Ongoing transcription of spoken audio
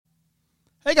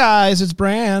Hey guys, it's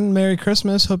Bran. Merry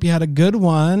Christmas. Hope you had a good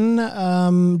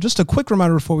one. Just a quick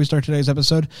reminder before we start today's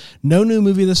episode. No new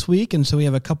movie this week, and so we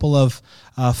have a couple of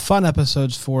fun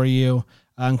episodes for you,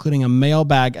 including a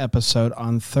mailbag episode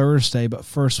on Thursday. But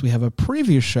first, we have a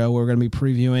preview show where we're going to be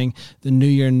previewing the New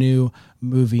Year New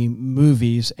Movie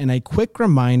movies. And a quick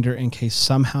reminder, in case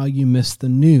somehow you missed the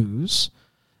news,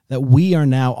 that we are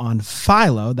now on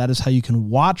Philo. That is how you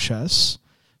can watch us.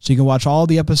 So you can watch all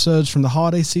the episodes from the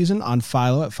holiday season on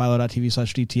Philo at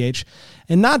philo.tv/DTH.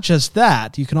 And not just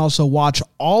that, you can also watch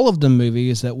all of the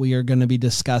movies that we are going to be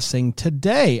discussing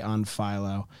today on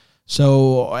Philo.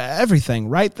 So everything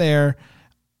right there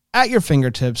at your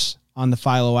fingertips on the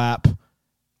Philo app.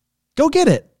 Go get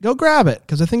it. Go grab it,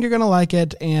 because I think you're going to like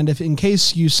it. And if in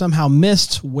case you somehow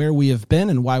missed where we have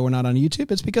been and why we're not on YouTube,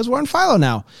 it's because we're on Philo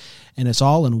now. And it's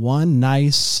all in one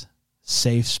nice,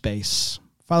 safe space.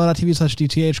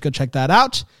 Philo.tv/DTH. Go check that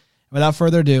out. Without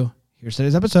further ado, here's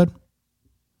today's episode.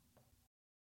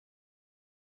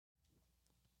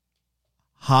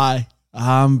 Hi,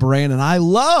 I'm Brandon. I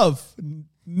love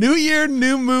New Year,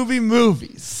 New Movie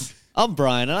movies. I'm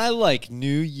Brian, and I like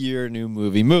New Year, New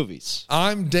Movie movies.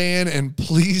 I'm Dan, and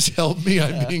please help me.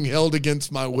 I'm being held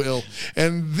against my will.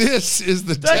 And this is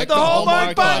the Deck the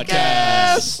Hallmark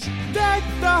Podcast. Deck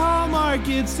the Hallmark,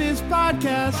 it's his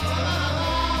podcast.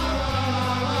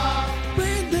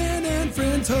 Brandon and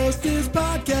friends host this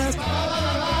podcast.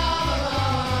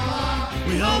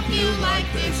 We hope you like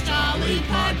this jolly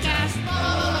podcast.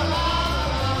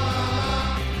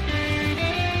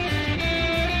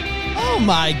 Oh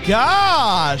my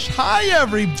gosh. Hi,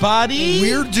 everybody.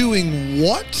 We're doing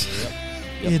what?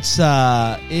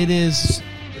 It is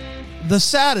the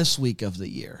saddest week of the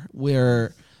year,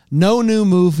 where no new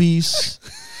movies.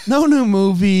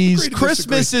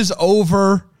 Christmas is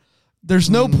over.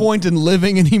 There's no point in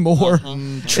living anymore.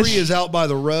 Tree is out by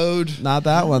the road. Not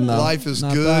that one, though. Life is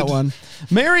Not good. That one.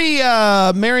 Merry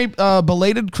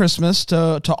belated Christmas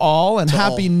to all, and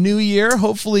Happy New Year.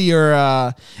 Hopefully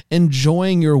you're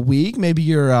enjoying your week. Maybe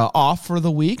you're off for the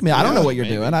week. I don't know what you're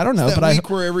doing. I don't know. It's that but week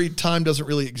where every time doesn't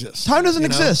really exist. Time doesn't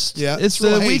exist. Yeah, it's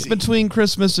real the week hazy. between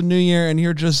Christmas and New Year, and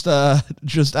you're just out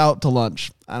to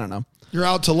lunch. I don't know. You're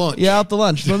out to lunch. Yeah, out to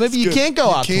lunch. But maybe you good. can't go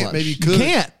You out to can't, lunch. maybe you could.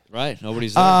 Can't. Right,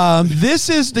 nobody's there. This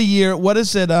is the year. What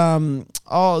is it? The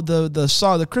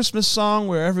song, the Christmas song,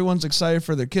 where everyone's excited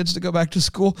for their kids to go back to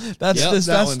school. That's Yep, this.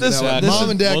 That That's one, this. that one. This Mom is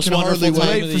and Dad most can hardly wonderful time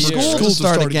wait of for the school year. to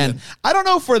start again. I don't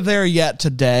know if we're there yet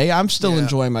today. I'm still Yeah.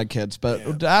 enjoying my kids,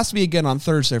 but ask me again on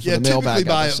Thursday for Yeah, the mailbag typically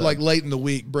by episode. like late in the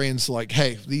week, Brand's like,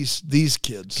 "Hey, these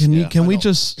kids." Can Yeah, we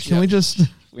just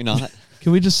We not.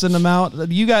 Can we just send them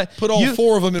out? You got Put all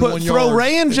four of them in one Throw yard.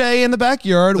 Ray and Jay in the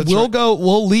backyard. That's We'll right. go.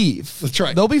 We'll leave. That's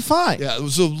right. They'll be fine. Yeah, it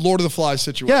was a Lord of the Flies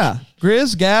situation. Yeah.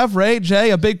 Grizz, Gav, Ray, Jay,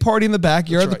 a big party in the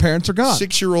backyard. That's The right. parents are gone.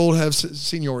 6-year-old have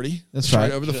seniority. That's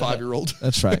right. Over the 5-year-old.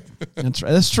 That's right. That's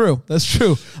right. That's true. That's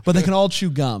true. But they can all chew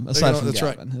gum aside from that's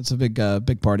right. Gavin. It's a big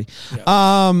party.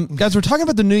 Guys, we're talking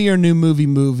about the New Year, New Movie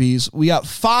movies. We got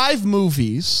 5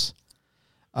 movies.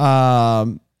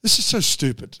 This is so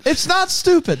stupid. It's not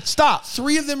stupid. Stop.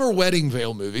 3 of them are wedding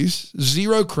veil movies.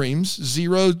 0 creams.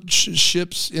 0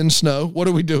 ships in snow. What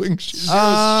are we doing? Ships.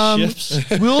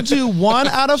 We'll do 1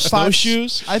 out of 5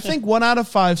 Snowshoes? I think 1 out of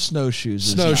 5 snowshoes.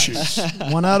 Is Snowshoes.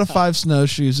 Nice. 1 out of 5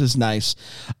 snowshoes is nice.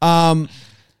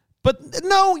 But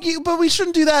we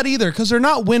shouldn't do that either, because they're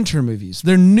not winter movies.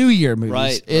 They're New Year movies.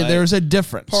 Right. There's a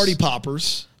difference. Party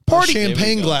poppers. Party- Champagne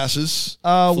There we go. glasses.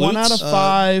 1 out of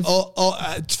 5.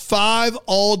 5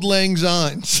 Auld Lang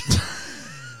Synes.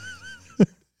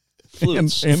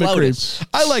 Flutes. and a cream. Flautists.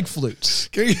 I like flutes.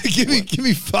 give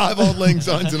me 5 Auld Lang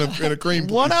Synes in a cream.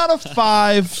 1 out of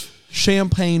 5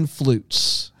 champagne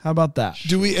flutes. How about that?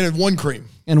 Do we and 1 cream?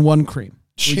 And 1 cream.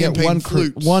 We get Champagne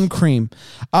flutes. 1 cream.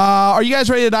 Are you guys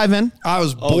ready to dive in? I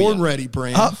was born yeah. ready,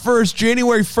 Brand. Up first,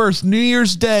 January 1st, New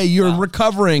Year's Day. You're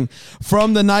recovering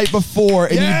from the night before,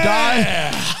 and you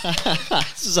die.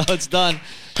 This is how it's done.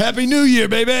 Happy New Year,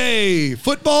 baby.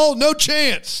 Football, no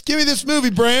chance. Give me this movie,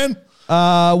 Brand.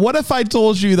 What if I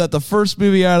told you that the first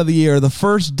movie out of the year, the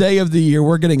first day of the year,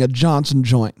 we're getting a Johnson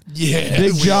joint? Yeah,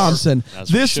 Big we Johnson.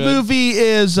 As we This should. movie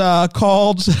is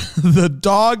called The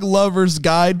Dog Lover's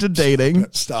Guide to Dating.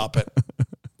 Stop it.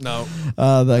 No.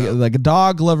 The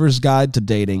Dog Lover's Guide to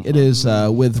Dating. It is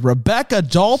with Rebecca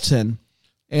Dalton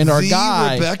And our The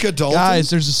guy, Rebecca Dalton? guys,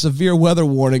 there's a severe weather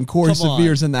warning. Corey Come on.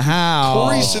 Severe's in the house.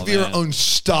 Corey Severe man. owns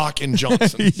stock in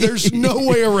Johnson. There's no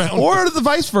way around it. Or the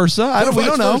vice versa. We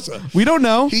don't know. vice versa. We don't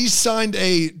know. He signed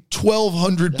a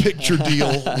 1,200 picture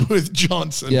deal with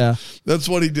Johnson. Yeah. That's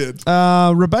what he did.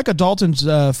 Rebecca Dalton's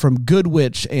from Good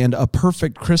Witch and A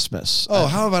Perfect Christmas. Oh,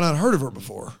 how have I not heard of her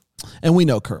before? And we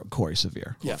know Corey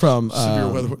Sevier from Severe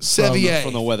Weather. Sevier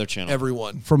from the Weather Channel.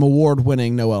 Everyone. from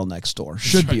award-winning Noel Next Door.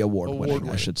 Should be award-winning, I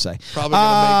Award-winning. should say. Probably going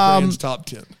to make Brand's top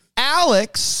 10.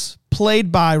 Alex,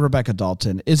 played by Rebecca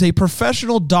Dalton, is a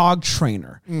professional dog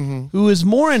trainer who is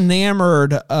more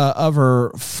enamored of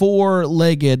her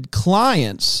four-legged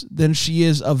clients than she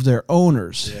is of their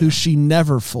owners, who she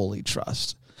never fully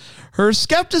trusts. Her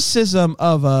skepticism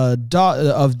of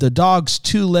the dog's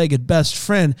two-legged best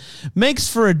friend makes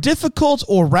for a difficult,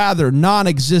 or rather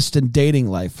non-existent, dating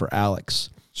life for Alex.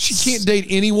 She can't date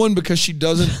anyone because she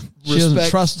doesn't doesn't respect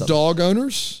trust them. dog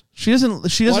owners? She doesn't.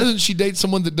 Why doesn't she date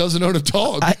someone that doesn't own a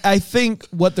dog? I think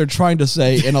what they're trying to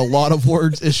say in a lot of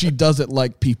words is she doesn't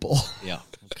like people. Yeah.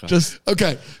 Okay. Just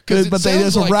Okay, But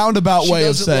there's a roundabout way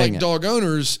of saying like it. dog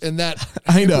owners, and that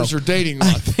I know. hampers her dating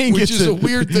life, think which it's is a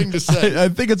weird thing to say. I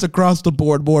think it's across the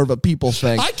board more of a people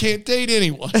thing. I can't date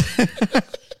anyone.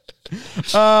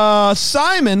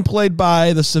 Simon, played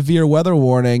by the Severe Weather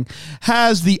Warning,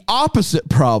 has the opposite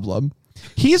problem.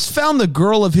 He's found the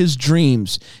girl of his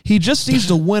dreams. He just needs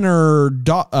to win her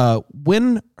dog.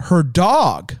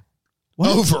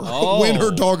 Over. Oh. Win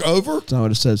her dog over? That's not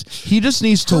what it says. He just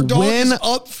needs to Her dog win. is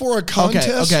up for a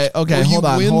contest. Okay. where Hold you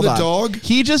on. win Hold the on. dog.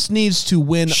 He just needs to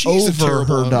win She's a over terrible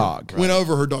her owner. dog. Win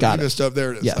over her dog. Got You it. messed up.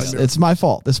 There it is. Yes, I knew. it's my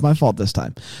fault. It's my fault this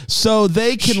time. So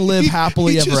they can live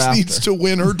happily he ever just after. needs to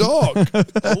win her dog.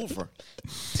 Over.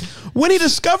 When he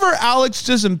discovers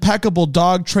Alex's impeccable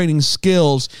dog training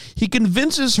skills, he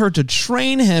convinces her to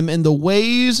train him in the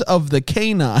ways of the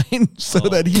canine so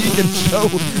that he can show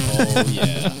Oh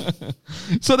yeah.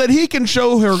 so that he can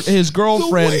show her his The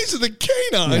girlfriend ways of the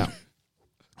canine. Yeah.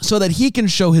 so that he can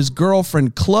show his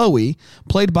girlfriend Chloe,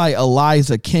 played by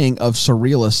Eliza King of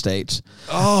Surreal Estate,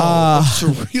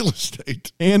 Surreal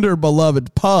estate. and her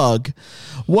beloved pug,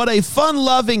 what a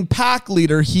fun-loving pack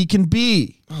leader he can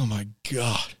be. Oh my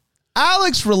God.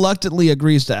 Alex reluctantly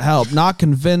agrees to help, not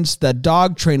convinced that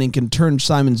dog training can turn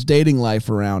Simon's dating life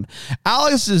around.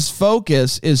 Alex's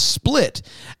focus is split,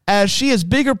 as she has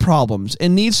bigger problems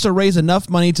and needs to raise enough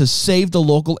money to save the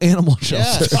local animal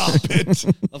shelter. Stop it.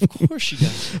 Of course she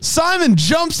does. Simon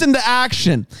jumps into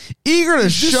action, eager to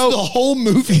Just show... the whole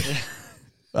movie.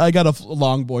 I got a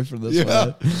long boy for this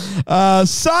Yeah. one.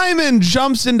 Simon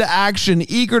jumps into action,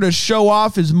 eager to show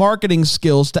off his marketing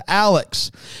skills to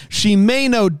Alex. She may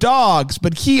know dogs,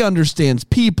 but he understands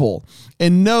people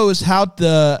and knows how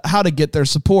to get their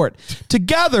support.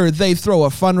 Together, they throw a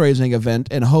fundraising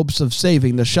event in hopes of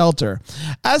saving the shelter.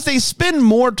 As they spend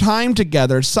more time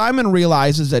together, Simon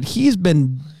realizes that he's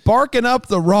been barking up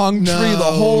the wrong tree the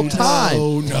whole time.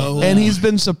 No. And he's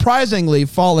been surprisingly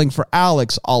falling for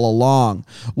Alex all along.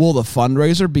 Will the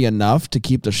fundraiser be enough to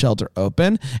keep the shelter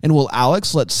open? And will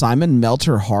Alex let Simon melt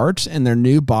her heart and their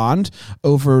new bond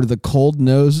over the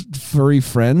cold-nosed furry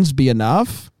friends be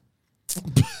enough? A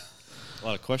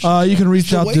lot of questions. You can reach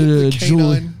The out way to the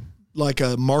Julie. canine, like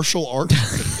a martial art.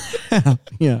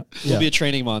 Yeah. It'll be a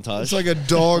training montage. It's like a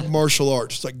dog martial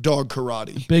arts. It's like dog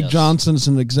karate. Big Johnson's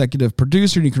an executive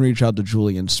producer, and you can reach out to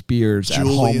Julian Spears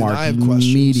Julian, I have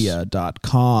questions. at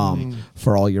hallmarkmedia.com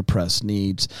for all your press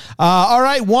needs. All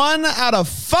right, 1 out of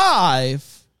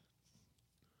 5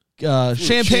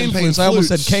 champagne flutes. I almost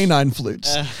said flutes. canine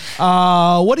flutes.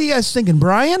 What are you guys thinking,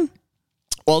 Brian?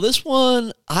 Well, this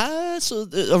one, so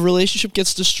a relationship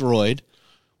gets destroyed.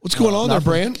 What's going on there,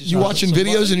 Bran? You watching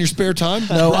videos in your spare time?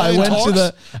 No, I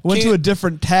Brian went to a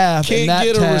different tab. Can't and that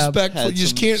get a tab, respect for had you. Just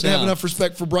some can't have sound. enough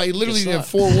respect for Brian. You literally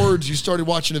Guess have not. 4 words. You started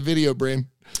watching a video, Bran.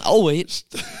 I'll wait.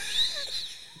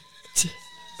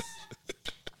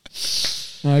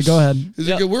 All right, go ahead. Is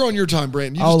Yeah. it good? We're on your time,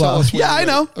 Bran. You I'll, just tell us. when yeah, you're I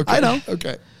know. ready. Okay. I know.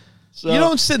 Okay. So, You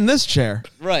don't sit in this chair.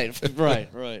 Right.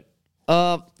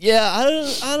 Yeah,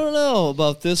 I don't know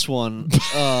about this one.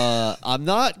 I'm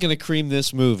not gonna cream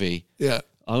this movie. Yeah.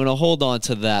 I'm gonna hold on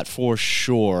to that for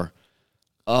sure.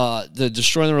 The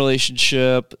destroying the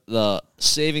relationship, the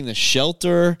saving the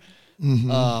shelter,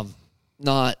 not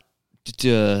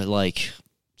like.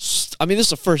 I mean, this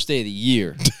is the first day of the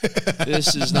year.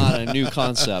 This is not a new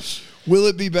concept. Will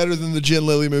it be better than the Jen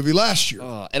Lilly movie last year?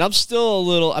 And I'm still a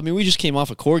little. I mean, we just came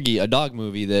off a Corgi, a dog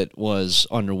movie that was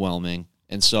underwhelming,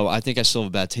 and so I think I still have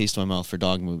a bad taste in my mouth for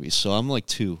dog movies. So I'm like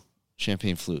 2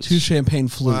 champagne flutes. 2 champagne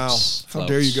Wow. flutes. How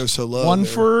dare you go so low? One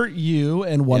there. for you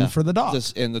and one Yeah. for the dog.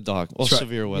 This, and the dog. Well, That's right.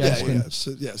 severe weather. Yeah.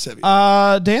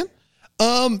 Sevi. Dan?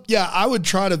 Yeah, I would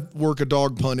try to work a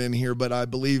dog pun in here, but I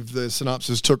believe the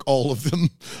synopsis took all of them.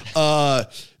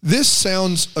 This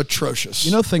sounds atrocious.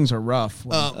 You know things are rough.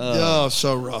 when-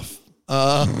 So rough.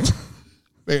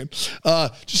 Man,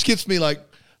 just gets me like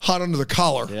hot under the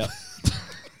collar. Yeah.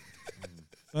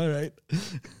 All right.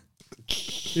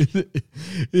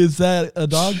 Is that a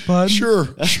dog pun? Sure.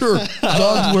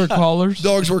 Dogs wear collars.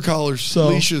 Dogs wear collars. So-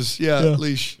 Leashes. Yeah.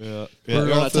 Leash. Yeah. We're on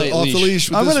a off the tight off the leash.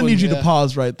 With I'm this going to one. need you to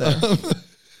pause right there.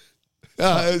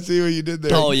 I see what you did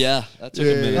there. Oh yeah, that took a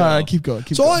minute. All right, keep going.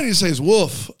 So all I need to say is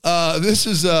woof. This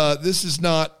is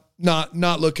not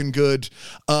looking good.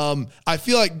 I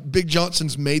feel like Big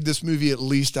Johnson's made this movie at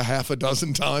least a half a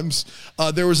dozen times.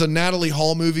 There was a Natalie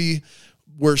Hall movie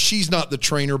where she's not the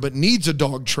trainer but needs a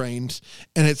dog trained,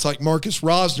 and it's like Marcus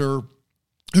Rosner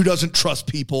who doesn't trust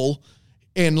people,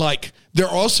 and like they're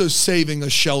also saving a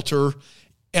shelter,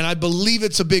 and I believe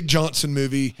it's a Big Johnson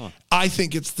movie. I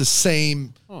think it's the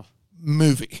same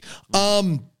movie.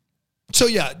 So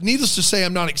yeah, needless to say,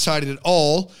 I'm not excited at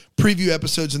all. Preview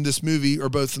episodes in this movie are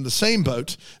both in the same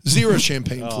boat. 0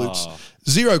 champagne flutes,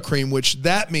 0 cream, which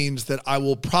that means that I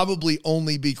will probably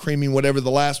only be creaming whatever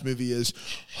the last movie is.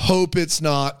 Hope it's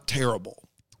not terrible.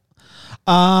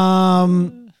 So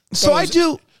I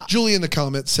do. Julie in the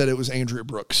comments said it was Andrea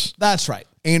Brooks. That's right.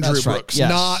 Andrea That's right, Brooks,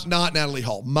 yes. not Natalie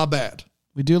Hall. My bad.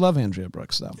 We do love Andrea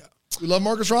Brooks, though. Yeah. We love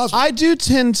Marcus Rosner. I do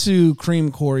tend to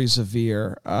cream Corey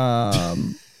Severe,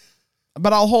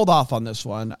 but I'll hold off on this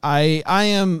one. I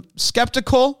am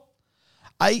skeptical.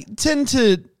 I tend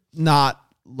to not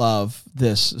love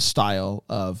this style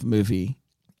of movie,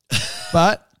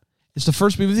 but it's the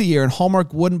first movie of the year, and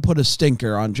Hallmark wouldn't put a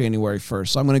stinker on January 1st.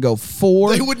 So I'm going to go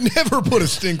 4. They would never put a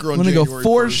stinker on I'm going to January go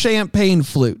 4 1st. champagne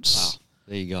flutes.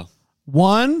 There you go.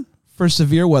 1 for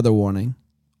severe weather warning,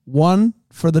 1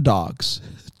 for the dogs,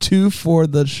 2 for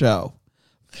the show.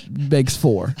 Makes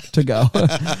 4 to go.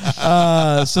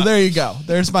 So there you go.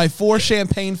 There's my 4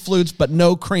 champagne flutes, but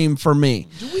no cream for me.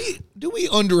 Do we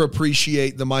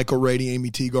underappreciate the Michael Rady, Amy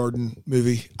Teagarden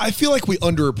movie? I feel like we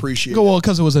underappreciate it. Well,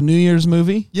 because it was a New Year's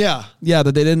movie. Yeah. Yeah,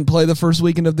 that they didn't play the first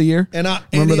weekend of the year.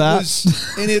 Remember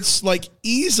that? And it's like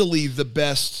easily the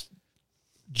best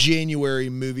January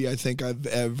movie I think I've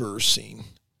ever seen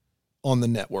on the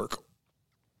network.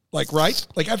 Like, right?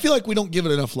 Like, I feel like we don't give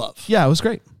it enough love. Yeah, it was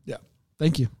great. Yeah.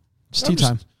 Thank you. It's tea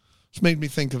time. It's made me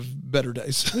think of better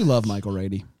days. We love Michael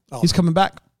Rady. Oh. He's coming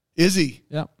back. Is he?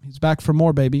 Yeah, he's back for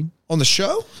more, baby. On the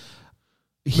show?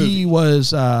 He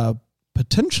was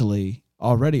potentially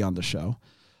already on the show.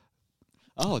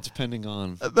 Oh, depending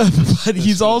on. But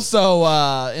he's also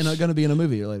going to be in a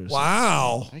movie later.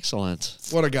 Wow. Excellent.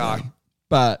 What a guy.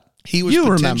 But He was you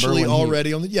potentially remember when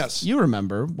already on the... Yes. You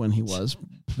remember when he was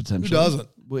potentially. Who doesn't?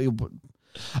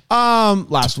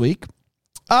 Last week.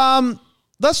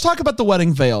 Let's talk about The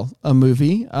Wedding Veil, a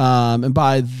movie. And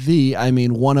by the, I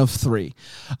mean one of 3.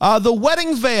 The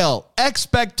Wedding Veil,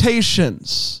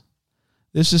 Expectations.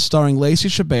 This is starring Lacey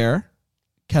Chabert,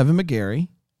 Kevin McGarry,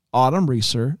 Autumn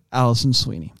Reeser, Allison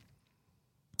Sweeney.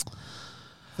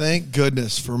 Thank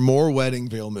goodness for more Wedding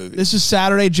Veil movies. This is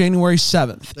Saturday, January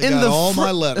 7th. They got all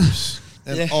my letters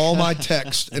and all my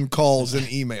texts and calls and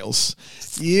emails.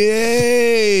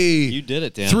 Yay! You did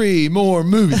it, Dan. 3 more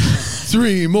movies.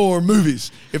 3 more movies.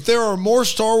 If there are more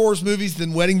Star Wars movies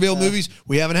than Wedding Veil movies,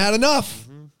 we haven't had enough.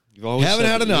 You've always Haven't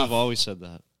said had that. enough. You've always said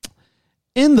that.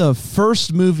 In the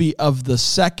first movie of the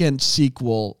second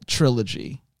sequel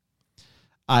trilogy,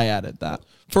 I added that.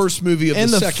 First movie of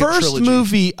In the the second first trilogy.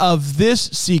 movie of this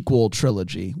sequel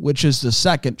trilogy, which is the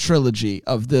second trilogy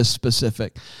of this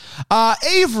specific,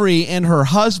 Avery and her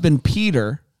husband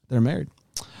Peter, they're married,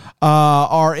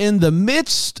 are in the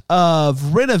midst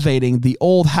of renovating the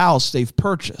old house they've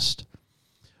purchased,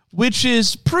 which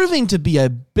is proving to be a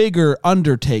bigger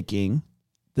undertaking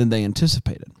than they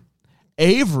anticipated.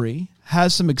 Avery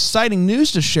has some exciting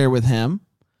news to share with him,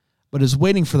 but is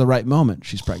waiting for the right moment.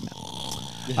 She's pregnant.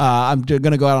 I'm going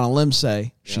to go out on a limb,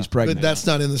 say she's pregnant. But that's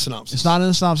not in the synopsis. It's not in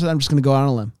the synopsis. I'm just going to go out on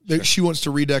a limb. She wants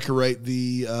to redecorate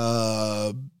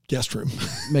the guest room.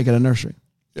 Make it a nursery.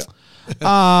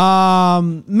 Yeah.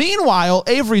 Meanwhile,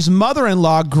 Avery's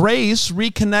mother-in-law, Grace,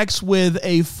 reconnects with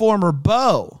a former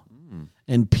beau,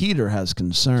 and Peter has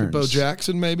concerns. Bo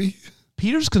Jackson, maybe?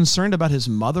 Peter's concerned about his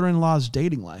mother-in-law's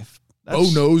dating life. Bo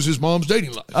knows his mom's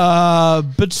dating life.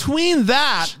 Between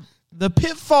that, the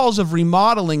pitfalls of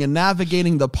remodeling and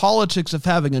navigating the politics of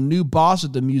having a new boss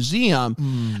at the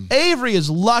museum, Avery is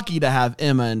lucky to have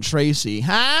Emma and Tracy,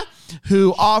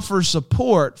 who offer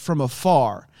support from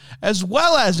afar, as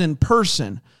well as in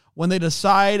person when they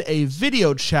decide a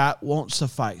video chat won't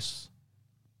suffice.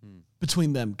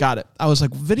 Between them. Got it. I was like,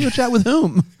 video chat with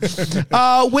whom? When That's a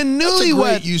newlywed...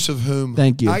 great use of whom.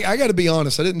 Thank you. I got to be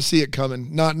honest. I didn't see it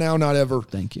coming. Not now, not ever.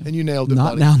 Thank you. And you nailed it,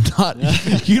 Not buddy. now,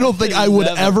 not... You don't think I would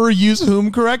Never. ever use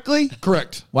whom correctly?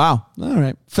 Correct. Wow. All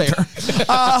right. Fair.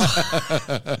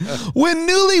 When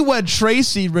newlywed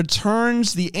Tracy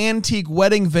returns the antique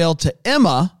wedding veil to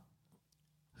Emma,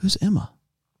 Who's Emma?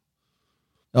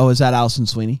 Oh, is that Allison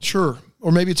Sweeney? Sure.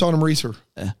 Or maybe it's Autumn Reeser.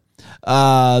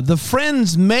 The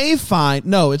friends may find...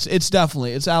 No, it's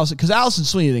definitely... It's Allison... Because Allison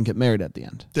Sweeney didn't get married at the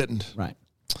end. Didn't. Right.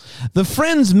 The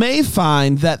friends may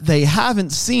find that they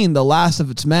haven't seen the last of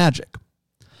its magic.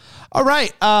 All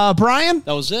right, Brian?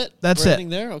 That was it? That's We're it. ending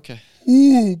there? Okay.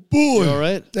 Ooh, boy. You all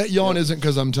right? That yawn isn't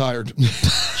because I'm tired.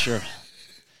 Sure.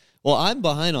 Well, I'm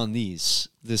behind on these.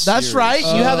 This That's series. right.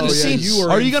 You haven't yeah, seen... you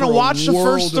are Are in you going to for a watch the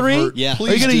world first of 3? hurt. Yeah. Are you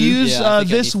Please going to do. use Yeah, I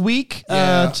think I this need- week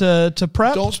Yeah. to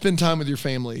prep? Don't spend time with your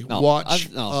family. No, Watch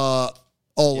no.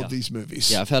 all Yeah. of these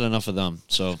movies. Yeah, I've had enough of them.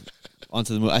 So,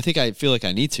 onto the movie. I feel like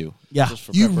I need to. Yeah. Just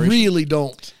for You preparation. really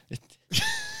don't.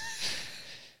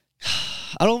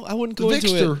 I wouldn't The go into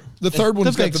Vixter. it. The third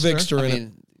one's got the Vixter. Vixter I in it.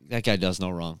 mean, that guy does no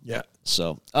wrong. Yeah.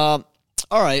 So, all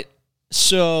right.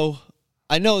 So,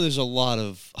 I know there's a lot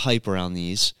of hype around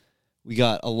these. We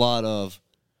got a lot of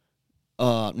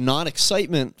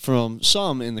non-excitement from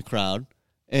some in the crowd.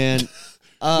 And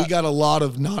We got a lot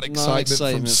of not excitement from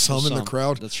excitement some in the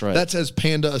crowd. That's right. That's as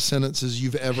panda a sentence as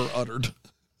you've ever uttered.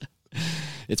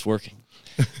 it's working.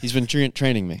 He's been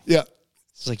training me. Yeah.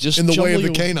 It's like just In the way jumble of the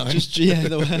your- canine. Just, yeah.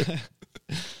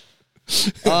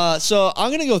 So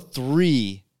I'm gonna go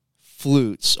 3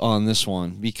 flutes on this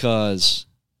one because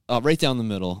right down the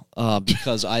middle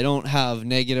because I don't have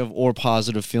negative or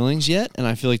positive feelings yet, and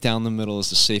I feel like down the middle is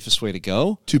the safest way to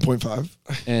go. 2.5.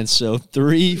 And so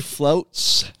 3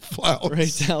 floats Flowers.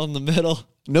 right down the middle,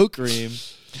 no cream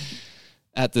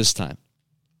at this time.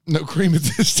 No cream at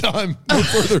this time. No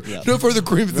further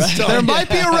cream at this time. There might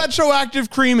be a retroactive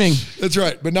creaming. That's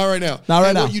right, but not right now. Not right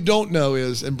and now. What you don't know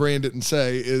is, and Brand didn't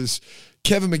say, is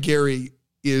Kevin McGarry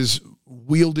is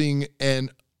wielding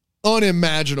an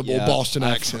unimaginable Yeah, Boston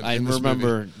accent. I in this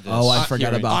remember. movie. This. Oh, I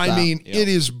forgot about I that. mean, Yep. it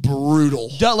is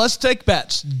brutal. Let's take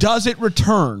bets. Does it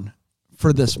return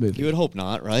for this movie? You would hope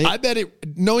not, right? I bet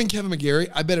it. Knowing Kevin McGarry,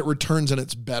 I bet it returns and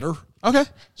it's better. Okay.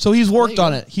 So he's worked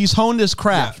on it. He's honed his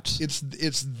craft. It's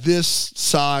this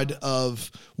side of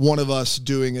one of us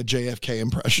doing a JFK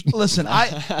impression. Listen,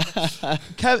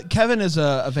 Kevin is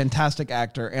a fantastic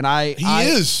actor, and I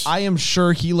is. I am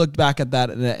sure he looked back at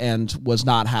that and was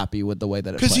not happy with the way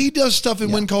that it Because played. he does stuff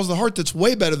in When Calls the Heart that's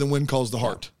way better than When Calls the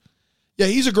Heart. Yeah,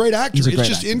 he's a great actor. He's a It's great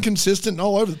just actor. inconsistent and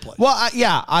all over the place. Well, I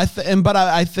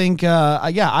think,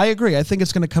 I agree. I think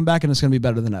it's going to come back and it's going to be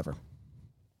better than ever.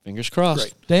 Fingers crossed.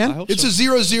 Great. Dan? I hope It's so.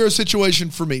 a 0-0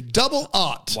 situation for me. Double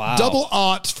aught. Wow. Double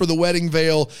aught for the wedding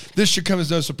veil. This should come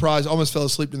as no surprise. Almost fell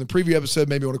asleep in the preview episode.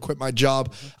 Maybe I want to quit my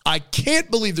job. I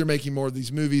can't believe they're making more of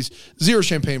these movies. 0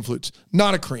 champagne flutes.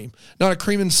 Not a cream. Not a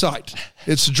cream in sight.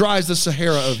 It's dry as the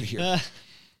Sahara over here.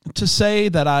 To say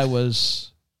that I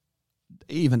was,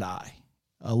 even I,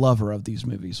 a lover of these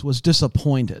movies, was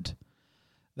disappointed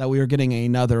that we were getting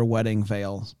another Wedding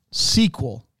Veil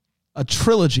sequel, a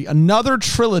trilogy, another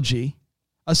trilogy,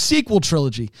 a sequel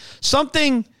trilogy,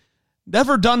 something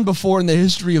never done before in the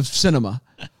history of cinema.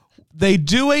 They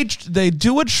do a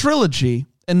trilogy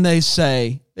and they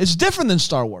say it's different than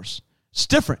Star Wars. It's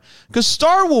different because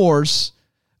Star Wars,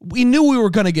 we knew we were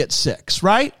going to get 6,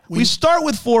 right? We start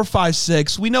with 4, 5,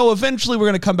 6. We know eventually we're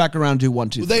going to come back around and do 1,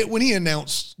 2, 3. When he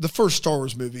announced the first Star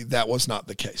Wars movie, that was not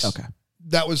the case. Okay.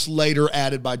 That was later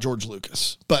added by George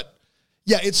Lucas. But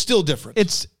yeah, it's still different.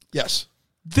 Yes.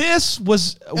 This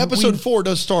was Episode 4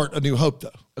 does start A New Hope, though.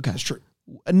 Okay. That's true.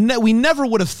 We never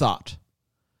would have thought.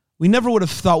 We never would have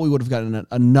thought we would have gotten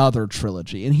another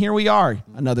trilogy. And here we are,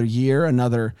 another year,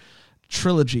 another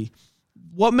trilogy.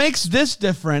 What makes this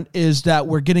different is that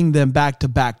we're getting them back to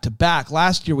back to back.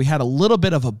 Last year, we had a little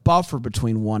bit of a buffer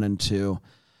between 1 and 2.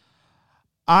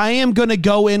 I am going to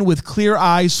go in with clear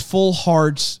eyes, full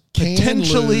hearts,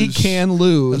 potentially lose. can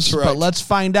lose. That's right. But let's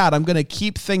find out. I'm going to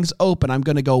keep things open. I'm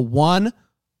going to go 1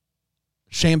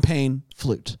 champagne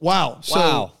flute. Wow. So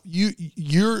Wow.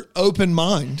 your open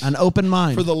mind An open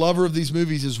mind. for the lover of these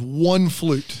movies is 1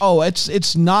 flute. Oh,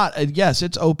 it's not. Yes,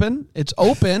 it's open. It's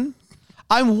open.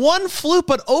 I'm 1 flute,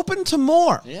 but open to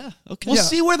more. Yeah. Okay. We'll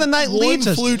see where the night leads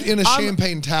us. 1 flute in a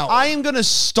champagne tower. I am going to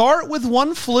start with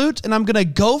 1 flute, and I'm going to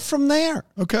go from there.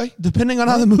 Okay. Depending on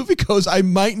how the movie goes, I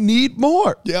might need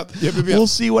more. Yep. We'll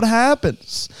see what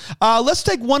happens. Let's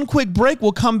take 1 quick break.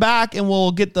 We'll come back, and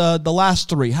we'll get the last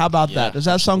 3. How about that? Does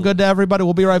that sound good to everybody?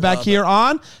 We'll be right back here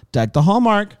on Deck the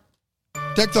Hallmark.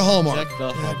 Deck the Hallmark. Deck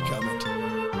the Hallmark. Dadgummit.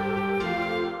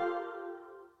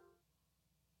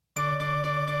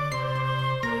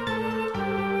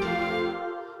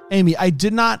 Amy, I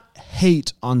did not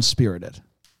hate Unspirited.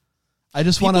 I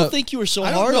just People want to think you were so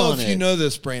I hard don't know on if it. you know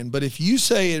this, Brand, but if you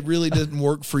say it really didn't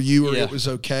work for you or Yeah. it was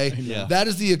okay, Yeah. that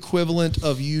is the equivalent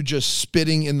of you just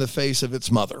spitting in the face of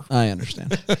its mother. I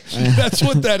understand. That's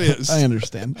what that is. I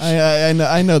understand.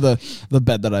 I know the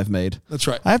bed that I've made. That's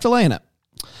right. I have to lay in it.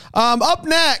 Up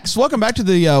next, welcome back to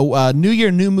the New Year,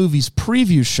 New Movies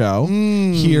preview show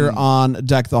here on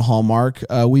Deck the Hallmark.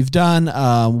 We've done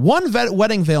one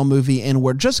Wedding Veil movie, and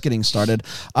we're just getting started.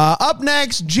 Up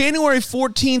next, January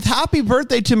 14th. Happy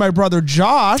birthday to my brother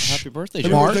Josh. Happy birthday,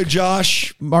 Happy Mark. birthday,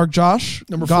 Josh. Mark Josh.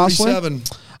 Number Gosling.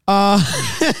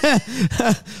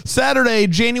 47. Saturday,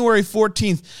 January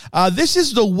 14th. This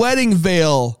is the Wedding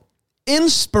Veil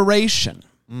Inspiration.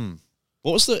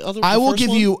 What was the other? I the will first give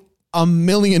one? you $1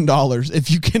 million if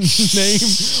you can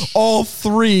name all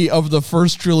three of the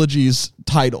first trilogy's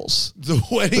titles. The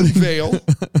Wedding Veil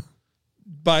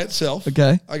by itself.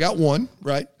 Okay. I got one,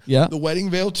 right? Yeah. The Wedding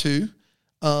Veil 2,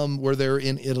 where they're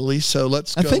in Italy. So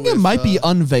let's go I think it with, might be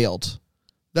Unveiled.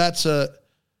 That's The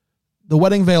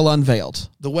Wedding Veil Unveiled.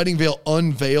 The Wedding Veil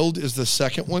Unveiled is the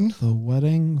second one. The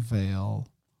Wedding Veil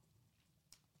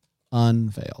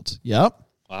Unveiled. Yep.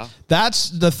 Wow. That's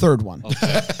the third one.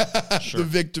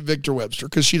 The Victor Webster,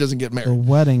 because she doesn't get The married.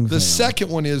 Wedding Veil. The second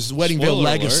one is Wedding Veil Spoiler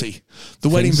Legacy. The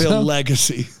Wedding Veil so?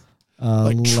 Legacy.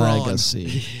 like Tron.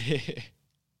 Legacy.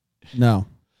 No.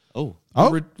 Oh,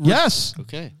 Oh, yes.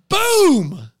 okay.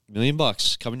 Boom! $1 million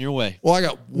coming your way. Well, I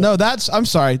got one. No, I'm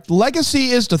sorry.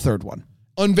 Legacy is the third one.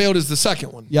 Unveiled is the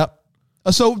second one. Yep.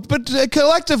 But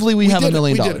collectively we have $1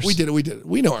 million. We did it.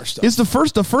 We know our stuff. Is the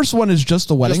first one is just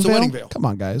the Wedding the Veil? Wedding Veil. Come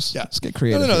on, guys. Yeah. Let's get No,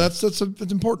 creative. no, here. that's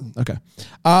important. Okay.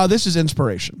 This is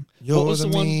Inspiration. What was the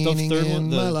one? The third one?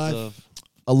 My life.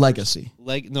 A Legacy.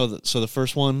 So the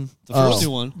first one, the first new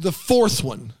one. The fourth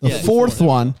one. The Yeah, fourth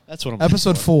one. That's what I'm.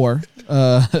 Episode 4.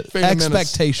 Menace.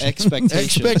 Expectation. Expectations.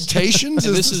 Expectations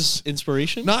And is this is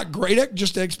inspiration. not great.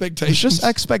 Just expectations. It's just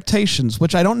expectations,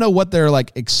 which I don't know what they're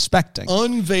like expecting.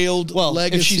 Unveiled Well,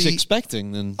 legacy. if she's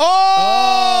expecting, then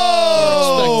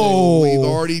Oh! We've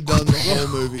already done the whole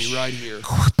movie right here.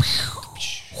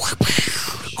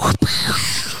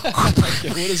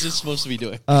 what is this supposed to be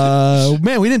doing?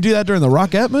 Man, we didn't do that during the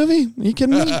Rockette movie? Are you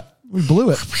kidding me? We blew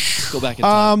it. Go back in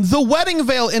time. The Wedding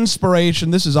Veil Inspiration.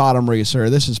 This is Autumn Reeser.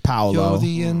 This is Paolo. You're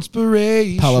the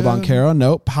inspiration. Paolo Boncaro.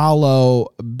 No, Paolo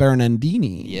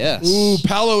Bernardini. Yes. Ooh,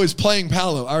 Paolo is playing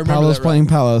Paolo. I remember Paolo's that. playing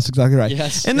Paolo. That's exactly right.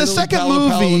 Yes. In the Italy, second Paolo,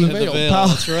 Paolo, movie, and the The Veil. veil,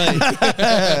 that's right.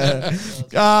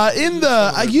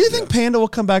 you think Panda will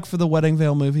come back for the Wedding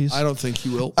Veil movies? I don't think he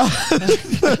will.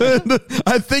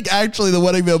 I think actually the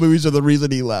Wedding Veil movies are the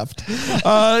reason he left.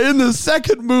 In the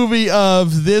second movie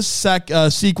of this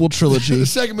sequel trilogy, The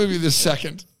second movie, the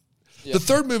second. The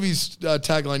third movie's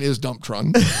tagline is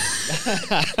Dumptron.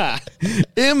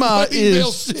 Emma Wedding Veil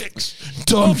is 6.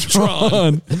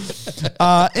 Dumptron.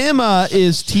 Emma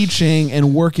is teaching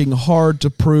and working hard to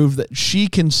prove that she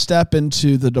can step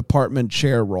into the department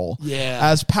chair role. Yeah.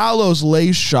 As Paolo's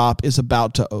lace shop is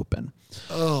about to open.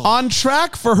 On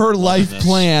track for her life this.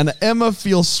 plan, Emma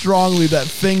feels strongly that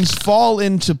things fall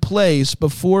into place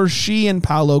before she and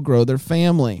Paolo grow their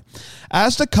family.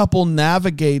 As the couple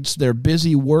navigates their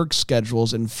busy work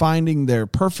schedules and finding the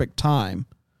perfect time,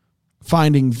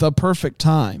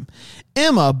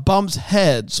 Emma bumps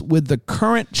heads with the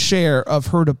current chair of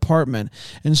her department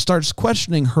and starts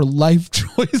questioning her life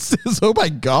choices. Oh my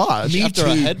gosh. Me After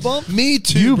too. a head bump? Me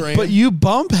too, Brand. But you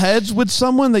bump heads with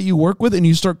someone that you work with and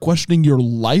you start questioning your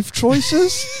life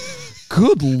choices?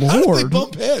 Good How do they Lord.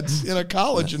 bump heads in a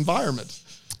college environment?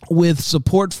 With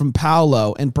support from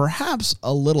Paolo and perhaps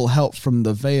a little help from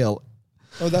the Veil,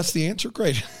 Oh, that's the answer?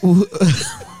 Great.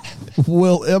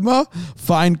 will Emma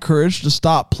find courage to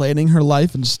stop planning her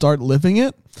life and start living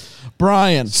it?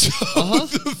 Brian.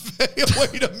 The Veil,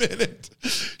 wait a minute.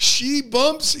 She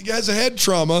has a head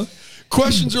trauma,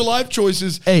 questions her life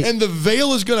choices, Hey. and the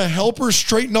Veil is going to help her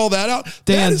straighten all that out.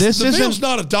 Dan, the this Veil's isn't-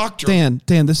 not a doctor. Dan,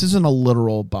 this isn't a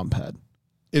literal bump head.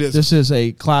 It is. This is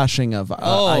a clashing of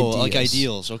ideas. Like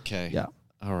ideals. Okay. Yeah.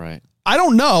 All right. I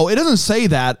don't know. It doesn't say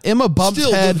that. Emma bumps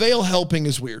Still, head. the Veil helping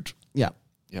is weird. Yeah.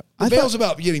 Yep. The I Veil's thought-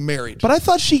 about getting married. But I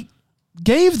thought she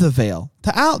gave the Veil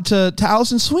to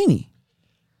Allison Sweeney.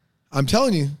 I'm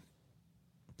telling you.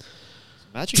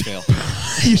 Magic veil.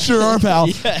 You sure are, pal.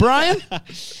 Brian?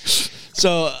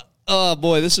 So,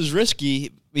 boy, this is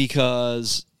risky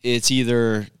because it's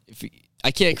either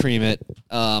I can't cream it,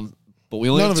 but we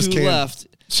only None have of us two can. left.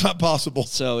 It's not possible.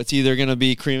 So it's either going to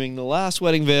be creaming the last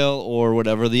wedding veil or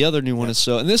whatever the other new one is.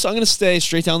 So, and this I'm going to stay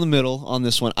straight down the middle on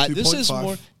this one. This is 2.5.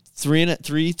 more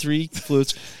three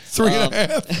flutes.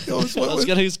 3.5. I was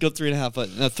going to go 3.5, but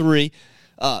no, 3.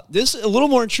 This is a little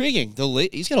more intriguing.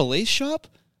 He's got a lace shop.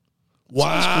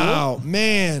 Wow,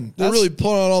 man. They're really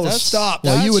pulling on all the stops.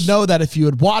 Well, you would know that if you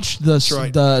had watched the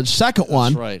second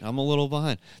one. That's right. I'm a little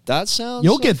behind. That sounds.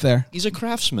 You'll get there. He's a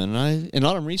craftsman, and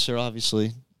Autumn Reeser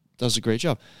obviously does a great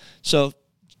job. So,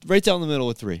 right down the middle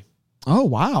with 3. Oh,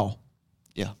 wow.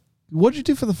 Yeah. What did you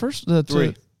do for the first?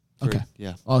 3. Okay.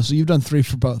 Yeah. Oh, so you've done 3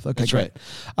 for both. Okay, That's great.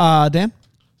 Dan?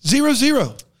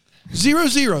 0-0.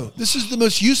 0-0. This is the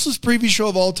most useless preview show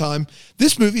of all time.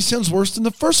 This movie sounds worse than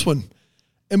the first one.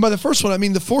 And by the first one, I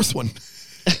mean the fourth one.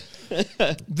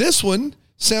 This one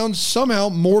sounds somehow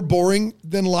more boring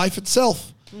than life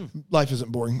itself. Life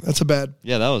isn't boring. That's a bad.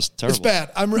 Yeah, that was terrible. It's bad.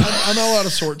 I'm all out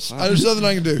of sorts. There's nothing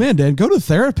I can do. Man, Dan, go to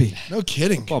therapy. No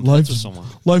kidding. Well, with someone.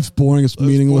 Life's boring. It's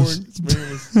meaningless. Boring. It's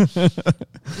meaningless.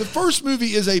 The first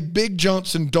movie is a Big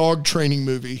Johnson dog training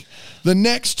movie. The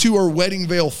next 2 are Wedding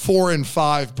Veil 4 and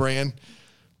 5, Bran.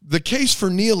 The case for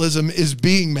nihilism is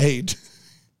being made.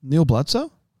 Neil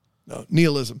Bledsoe? No,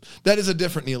 nihilism. That is a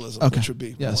different nihilism, which would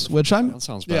be. Yes, wonderful. which I'm That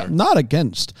sounds better. not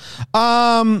against.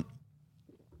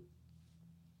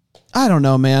 I don't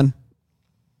know, man.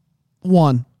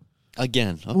 1.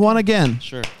 Again. Okay. 1 again.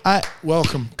 Sure.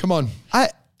 Welcome. Come on.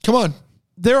 Come on.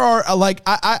 There are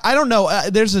I don't know.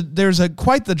 There's a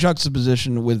quite the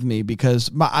juxtaposition with me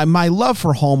because my love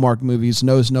for Hallmark movies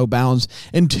knows no bounds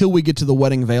until we get to The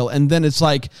Wedding Veil, and then it's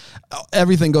like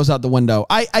everything goes out the window.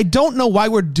 I don't know why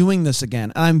we're doing this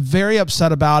again, and I'm very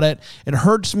upset about it. It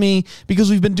hurts me because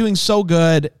we've been doing so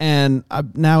good, and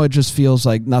now it just feels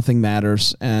like nothing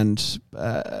matters, and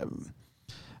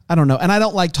I don't know. And I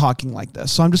don't like talking like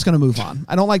this, so I'm just going to move on.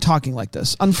 I don't like talking like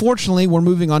this. Unfortunately, we're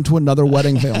moving on to another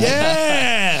Wedding Veil.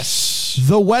 Yes!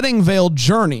 The Wedding Veil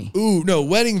Journey. Ooh, no,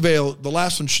 Wedding Veil. The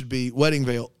last one should be Wedding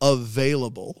Veil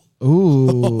Available.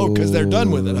 Ooh. Because they're done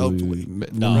with it, hopefully.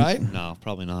 No, Right? No,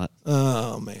 probably not.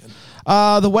 Oh, man.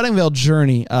 The Wedding Veil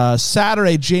Journey.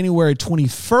 Saturday, January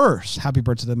 21st. Happy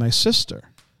birthday to my sister.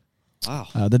 Wow.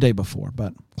 The day before,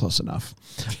 but close enough.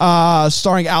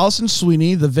 Starring Allison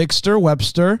Sweeney, the Victor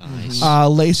Webster,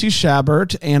 Lacey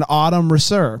Chabert, and Autumn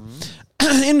Reeser.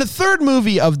 In the third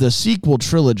movie of the sequel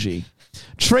trilogy,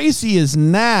 Tracy is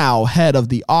now head of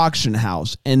the auction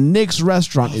house, and Nick's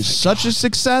restaurant is such a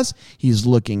success, he's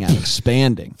looking at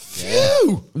expanding.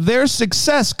 Phew! Their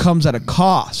success comes at a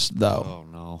cost, though. Oh,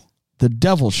 no. The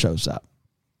devil shows up.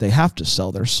 They have to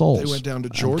sell their souls. They went down to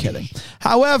I'm Georgia. kidding.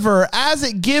 However, as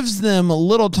it gives them a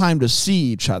little time to see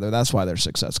each other, that's why their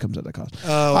success comes at a cost.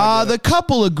 The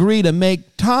couple agree to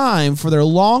make time for their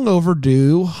long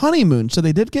overdue honeymoon. So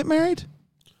they did get married?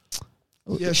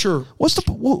 Yeah, sure.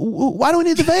 Why do we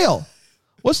need the veil?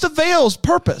 What's the veil's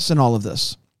purpose in all of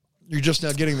this? You're just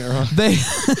now getting there, huh? They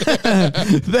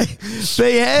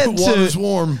had to. Water's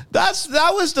warm. That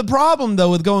was the problem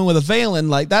though with going with a veil, and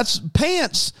like that's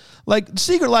pants. Like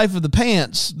Secret Life of the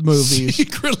Pants movies.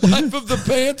 Secret Life of the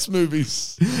Pants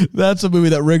movies. That's a movie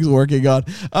that Rig's working on.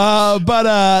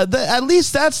 At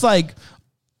least that's like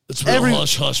It's real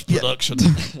hush-hush production.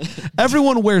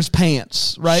 everyone wears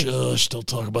pants, right? Shush, don't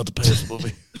talk about the Pants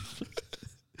movie.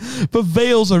 But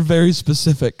veils are very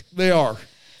specific. They are.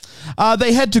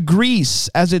 They head to Greece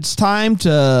as it's time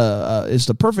to is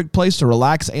the perfect place to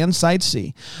relax and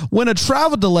sightsee. When a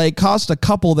travel delay costs a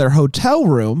couple their hotel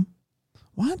room,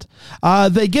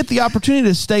 they get the opportunity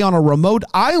to stay on a remote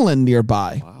island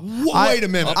nearby. Wait a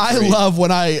minute. I love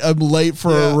when I am late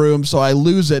for a room, so I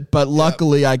lose it. But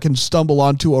luckily, I can stumble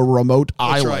onto a remote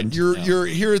That's island. right. You're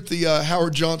here at the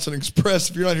Howard Johnson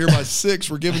Express. If you're not here by 6,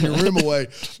 we're giving your room away.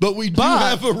 But we do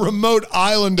have a remote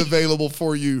island available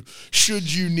for you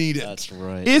should you need it. That's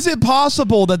right. Is it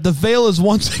possible that the veil is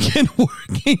once again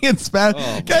working in Spanish?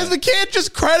 Guys, we can't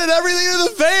just credit everything to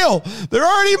the veil. They're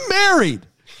already married.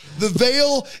 The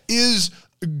veil is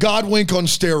Godwink on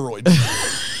steroids.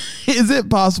 Is it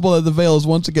possible that the veil is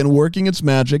once again working its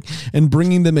magic and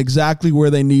bringing them exactly where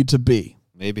they need to be?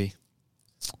 Maybe.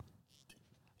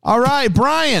 All right,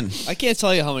 Brian. I can't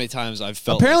tell you how many times I've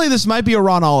felt. Apparently, this might be a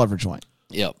Ron Oliver joint.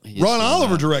 Yep. Ron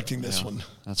Oliver directing this one.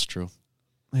 That's true.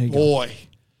 There you go. Boy,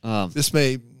 this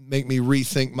may make me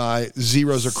rethink my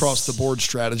zeros across the board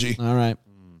strategy. All right.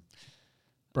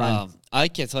 Brian. I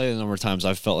can't tell you the number of times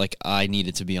I've felt like I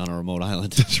needed to be on a remote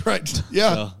island. That's right.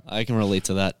 Yeah. So I can relate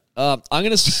to that. I'm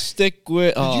going to stick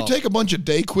with... Did you take a bunch of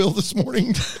Dayquil this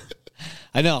morning?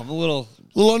 I know. I'm a little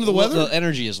under the weather? The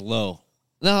energy is low.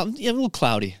 No, I'm a little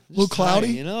cloudy. A little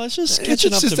cloudy? Tired, it's just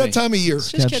catching up to me. It's that time of year.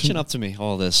 It's just catching up to me,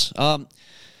 all this. I'm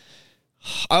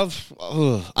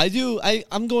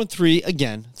going 3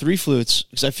 again. 3 flutes,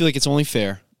 because I feel like it's only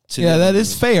fair. That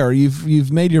is fair.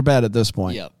 You've made your bet at this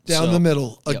point. Yep. Down the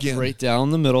middle again. Right down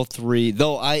the middle, 3.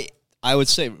 Though I would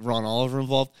say Ron Oliver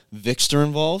involved, Victor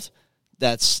involved.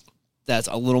 That's that's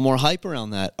a little more hype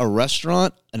around that. A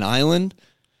restaurant, an island.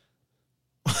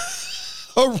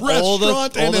 A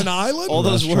restaurant and an island? All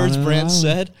those Restaurant words and an Brand island.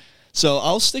 said. So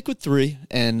I'll stick with 3,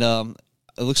 and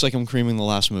it looks like I'm creaming the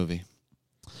last movie.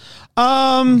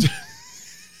 I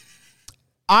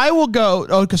will go.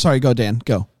 Oh, sorry. Go, Dan.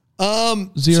 Go.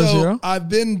 0-0. I've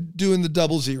been doing the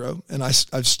 0-0, and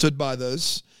I've stood by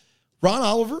those. Ron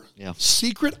Oliver, Yeah.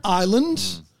 Secret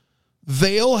Island,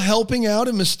 Vale helping out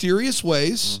in mysterious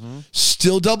ways,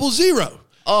 still 0-0.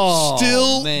 Oh,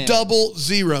 Still man.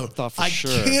 0-0. Thought for I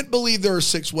sure. can't believe there are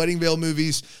 6 Wedding Vale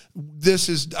movies. This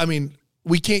is, I mean,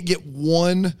 we can't get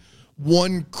one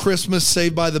Christmas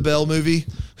Saved by the Bell movie.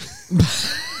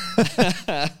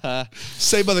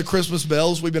 Saved by the Christmas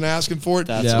Bells. We've been asking for it.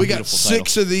 That's a we got beautiful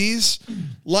 6 of these.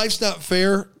 Life's Not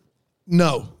Fair.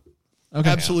 No. Okay.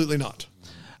 Absolutely not.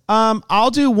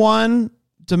 I'll do 1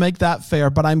 to make that fair,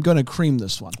 but I'm going to cream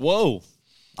this one. Whoa.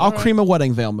 I'll cream a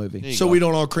Wedding Veil movie. So we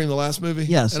don't all cream the last movie?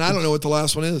 Yes. And I don't know what the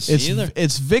last one is.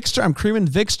 It's Vixter. I'm creaming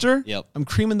Vixter. Yep. I'm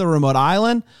creaming the Remote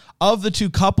Island. Of the 2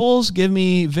 couples, give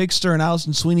me Vixter and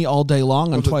Allison Sweeney all day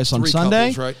long on the Twice on 3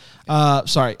 Sunday. couples, right?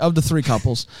 Sorry, of the 3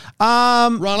 couples.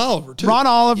 Ron Oliver, too. Ron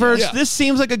Oliver. Yeah. This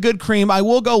seems like a good cream. I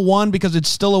will go 1 because it's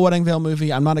still a Wedding Veil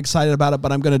movie. I'm not excited about it,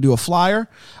 but I'm going to do a flyer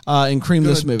and cream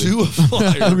this movie. Do a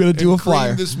flyer. I'm going to do a and cream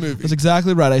flyer. this movie. That's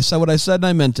exactly right. I said what I said and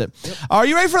I meant it. Are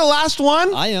you ready for the last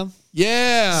one? I am.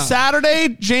 Yeah.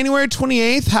 Saturday, January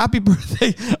 28th. Happy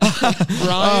birthday.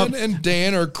 Brian and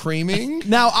Dan are creaming.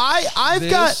 Now I've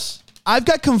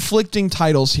got conflicting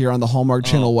titles here on the Hallmark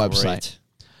Channel website.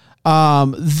 Great.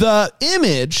 The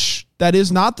image that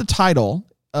is not the title.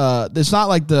 It's not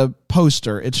like the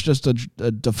poster. It's just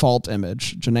a default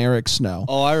image, generic snow.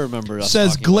 Oh, I remember. Us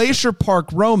Says talking about Glacier Park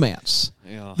Romance.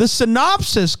 Yeah. The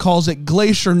synopsis calls it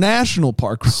Glacier National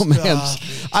Park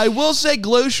Romance. I will say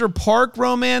Glacier Park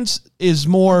Romance is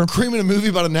more. Creaming a movie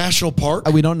about a national park?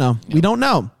 We don't know. We don't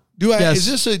know. Do I? Yes, Is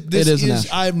this a? it This is a is.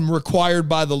 national. I'm required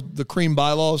by the cream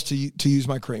bylaws to use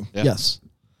my cream. Yeah. Yes.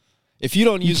 If you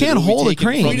don't use can't it, we hold a take it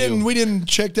cream. from We you. didn't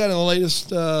check that in the latest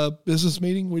business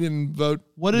meeting. We didn't vote.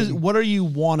 What are you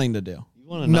wanting to do? You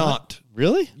wanna Not.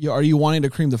 Really? Are you wanting to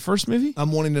cream the first movie?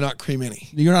 I'm wanting to not cream any.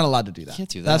 You're not allowed to do that. Can't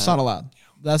do That's that. not allowed.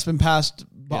 That's been passed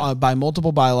by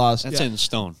multiple bylaws. That's in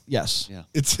stone. Yes. Yeah.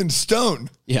 It's in stone.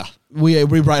 Yeah. We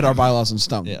write our bylaws in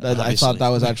stone. Yeah, I obviously. thought that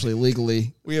was actually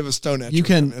legally. We have a stone etcher.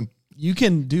 You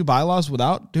can do bylaws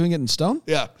without doing it in stone?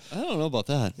 Yeah. I don't know about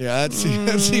that. Yeah. That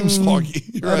seems foggy.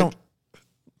 You're right.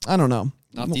 I don't know.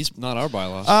 Not our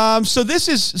bylaws. So this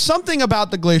is something about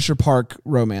the Glacier Park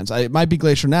Romance. It might be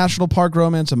Glacier National Park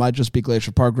Romance. It might just be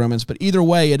Glacier Park Romance. But either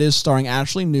way, it is starring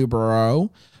Ashley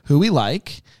Newborough, who we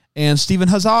like, and Stephen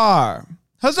Huzzar.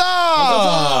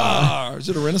 Huzzar! Is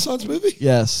it a Renaissance movie?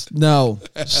 Yes. No.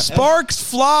 Sparks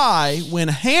fly when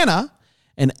Hannah,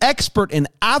 an expert in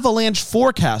avalanche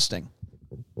forecasting.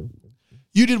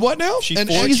 You did what now? She An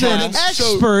She's an forecast.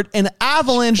 So expert in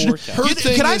avalanche. Forecast. her You-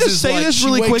 thing Can I is just say like this she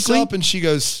really wakes quickly? up and she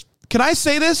goes, Can I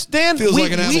say this, Dan? feels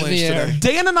like an avalanche today.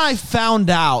 Dan and I found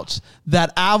out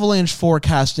that avalanche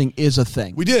forecasting is a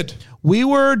thing. We did. We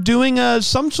were doing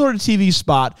some sort of TV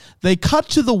spot. They cut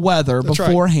to the weather That's right.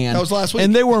 beforehand. That was last week.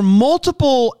 And there were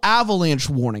multiple avalanche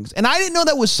warnings. And I didn't know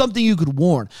that was something you could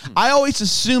warn. I always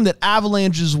assumed that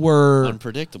avalanches were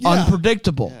Unpredictable. Yeah.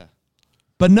 unpredictable. Yeah.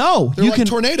 But no, They're you like can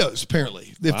tornadoes,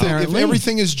 apparently. If Apparently.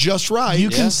 everything is just right. you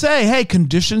can say, hey,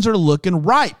 conditions are looking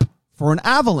ripe for an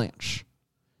avalanche.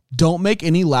 Don't make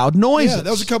any loud noises. Yeah,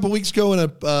 that was a couple weeks ago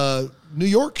in a New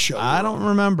York show. I don't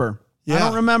remember. Yeah. I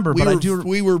don't remember, but I do.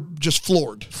 We were just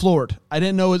floored. Floored. I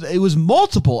didn't know it was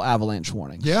multiple avalanche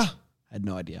warnings. Yeah. I had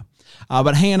no idea.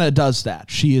 But Hannah does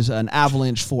that. She is an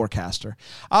avalanche forecaster.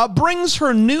 Brings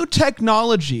her new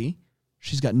technology.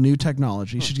 She's got new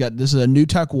technology. This is a new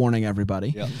tech warning,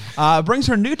 everybody. Brings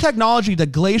her new technology to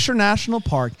Glacier National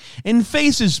Park and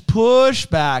faces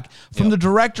pushback from the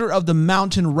director of the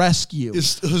Mountain Rescue.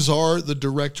 Is Huzzar the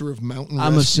director of Mountain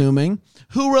I'm Rescue? assuming,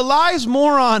 who relies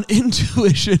more on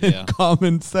intuition and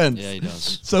common sense. Yeah, he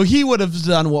does. So he would have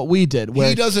done what we did. Where,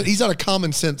 He doesn't. He's not a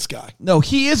common sense guy. No,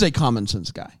 he is a common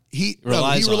sense guy. He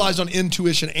Relies relies on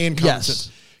intuition and common Yes.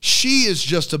 sense. She is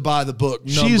just to buy the book.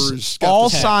 Numbers. She's got all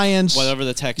the tech. science, Whatever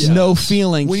the text no says.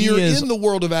 feeling. When He you're is, in the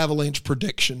world of avalanche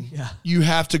prediction, you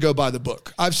have to go by the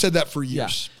book. I've said that for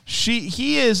years.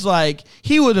 he is like,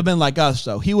 he would have been like us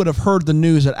though. He would have heard the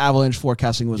news that avalanche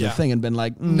forecasting was a Yeah. thing and been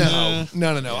like, No.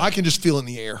 I can just feel it in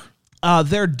the air.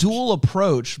 Their dual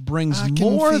approach brings I can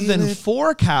more feel than it.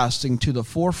 forecasting to the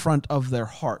forefront of their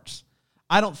hearts.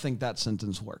 I don't think that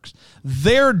sentence works.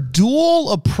 Their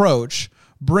dual approach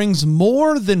brings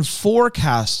more than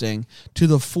forecasting to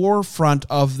the forefront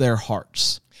of their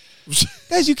hearts.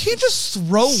 Guys, you can't just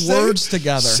throw words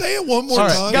together. Say it one more All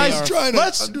right, time. guys, I'm trying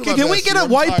to, can we get a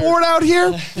whiteboard out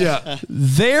here? Yeah.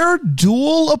 Their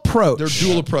dual approach. Their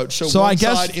dual approach. So I one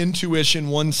guess side intuition,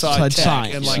 one side tech,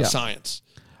 science, and like yeah. science.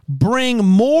 bring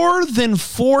more than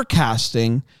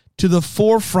forecasting to the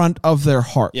forefront of their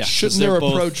heart. Yeah. Shouldn't they're their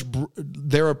both-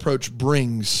 approach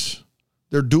brings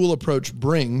their dual approach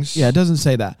brings Yeah, it doesn't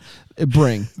say that.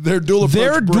 their dual approach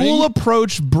Their bring, dual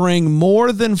approach bring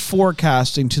more than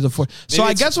forecasting to the So Maybe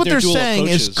I it's guess what their they're dual saying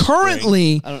is approaches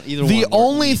currently bring. I don't- either the one work.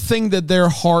 only thing that their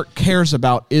heart cares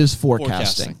about is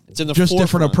forecasting. It's in the just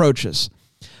different forefront. approaches.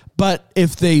 But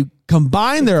if they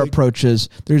combine their approaches,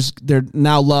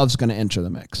 now love's going to enter the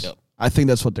mix. Yep. I think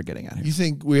that's what they're getting at here. You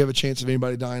think we have a chance of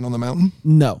anybody dying on the mountain?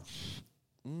 No.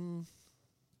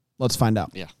 Let's find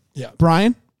out. Yeah. Yeah.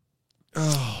 Brian?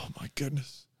 Oh my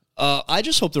goodness. I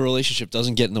just hope the relationship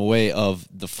doesn't get in the way of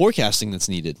the forecasting that's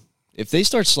needed. If they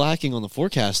start slacking on the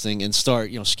forecasting and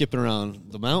start, skipping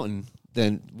around the mountain,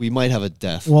 then we might have a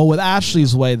death. Well, with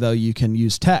Ashley's way, though, you can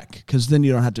use tech because then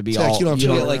you don't have to be Tech, all. you don't have to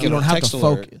you be don't, like you a don't have text to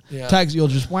alert. focus. Yeah. Text, you'll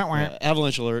just wah, wah.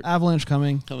 Avalanche alert. Avalanche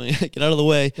coming. Get out of the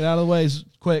way. Get out of the way,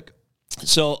 quick.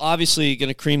 So obviously, going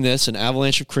to cream this, an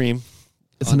avalanche of cream.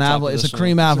 It's on an top of It's a this one.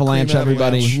 cream avalanche.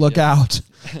 Everybody, avalanche. look out!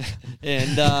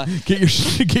 And Get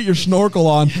your snorkel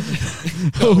on.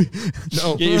 No.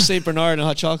 get your St. Bernard and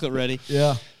hot chocolate ready.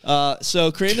 Yeah.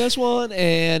 So cream this one,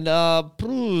 and I'm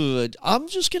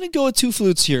just going to go with 2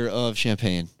 flutes here of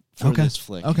champagne for this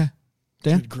flick. Okay.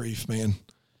 Dan. Good grief, man.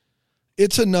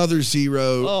 It's another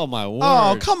 0. Oh, my word.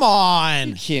 Oh, come on!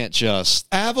 You can't just...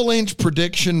 Avalanche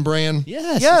prediction, Bran.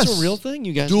 Yes, Yes. it's a real thing,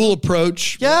 you guys. Dual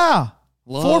approach. Yeah.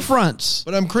 Love. Forefronts.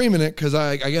 But I'm creaming it because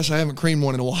I guess I haven't creamed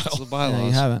one in a The while. bylaws. Yeah,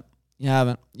 you haven't. You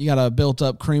haven't. You got a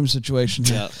built-up cream situation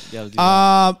here. Yeah, you gotta do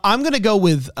that. I'm gonna go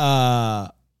with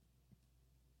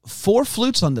 4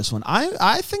 flutes on this one.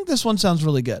 I think this one sounds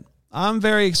really good. I'm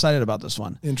very excited about this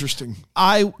one. Interesting.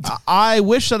 I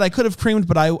wish that I could have creamed,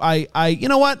 but I you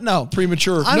know what? No.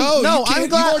 Premature. I'm glad-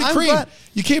 You've already I'm creamed. glad-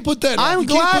 You can't put that. I'm you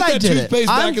glad can't put I that did it. toothpaste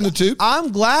back in the tube.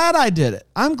 I'm glad I did it.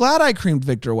 I'm glad I creamed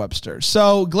Victor Webster.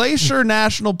 So Glacier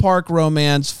National Park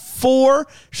Romance, 4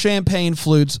 champagne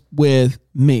flutes with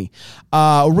me.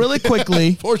 Really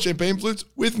quickly. 4 champagne flutes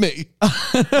with me,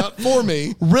 not for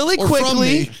me. Really or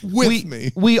quickly, from me, with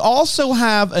me. We also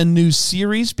have a new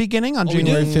series beginning on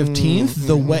January 15th. Mm-hmm.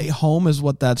 The Way Home is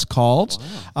what that's called.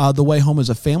 The Way Home is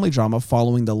a family drama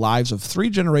following the lives of 3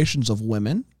 generations of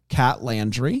women: Kat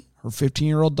Landry, her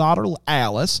 15-year-old daughter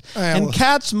Alice, and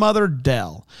Kat's mother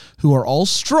Dell, who are all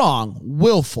strong,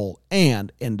 willful,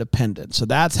 and independent. So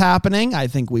that's happening. I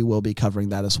think we will be covering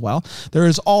that as well. There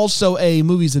is also a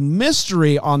movies and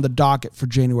mystery on the docket for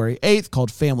January 8th called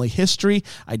Family History.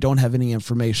 I don't have any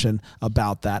information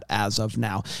about that as of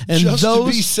now. And Just to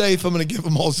be safe, I'm going to give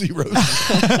them all 0s.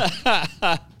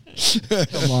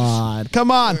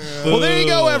 Come on. Well, there you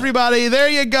go, everybody. There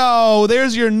you go.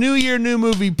 There's your New Year, New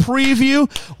Movie preview.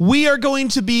 We are going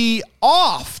to be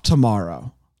off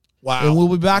tomorrow. Wow. And we'll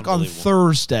be back on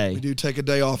Thursday. We do take a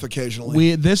day off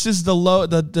occasionally. This is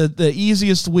the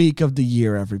easiest week of the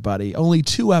year, everybody. Only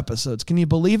 2 episodes. Can you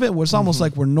believe it? It's almost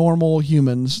like we're normal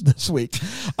humans this week.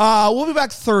 We'll be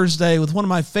back Thursday with one of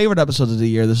my favorite episodes of the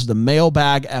year. This is the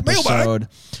mailbag episode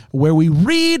where we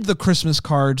read the Christmas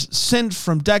cards sent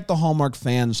from Deck the Hallmark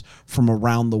fans from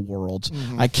around the world.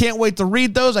 I can't wait to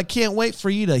read those. I can't wait for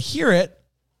you to hear it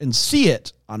and see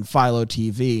it on Philo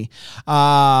TV.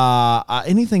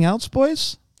 Anything else,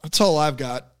 boys? That's all I've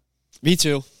got. Me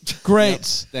too. Great.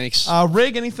 Thanks.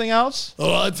 Rig, anything else?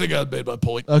 Oh, I think I made my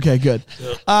point. Okay, good.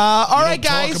 All right,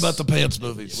 guys. Talk about the pants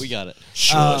movies. We got it.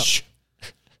 Shush.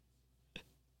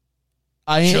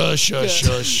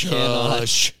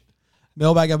 Shush.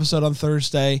 Mailbag episode on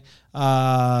Thursday.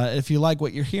 If you like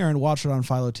what you're hearing, watch it on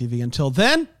Philo TV. Until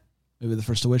then, maybe the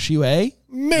first to wish you a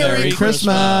Merry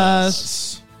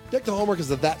Christmas. Deck the Hallmark is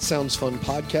the That Sounds Fun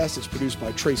podcast. It's produced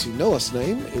by Tracy Nillis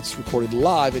Name. It's recorded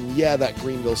live in, that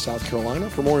Greenville, South Carolina.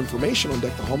 For more information on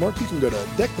Deck the Hallmark, you can go to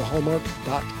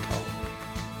deckthehallmark.com.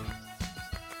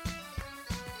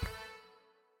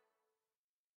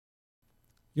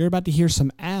 You're about to hear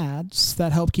some ads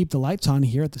that help keep the lights on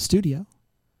here at the studio.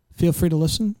 Feel free to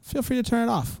listen. Feel free to turn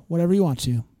it off, whatever you want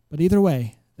to. But either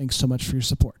way, thanks so much for your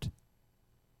support.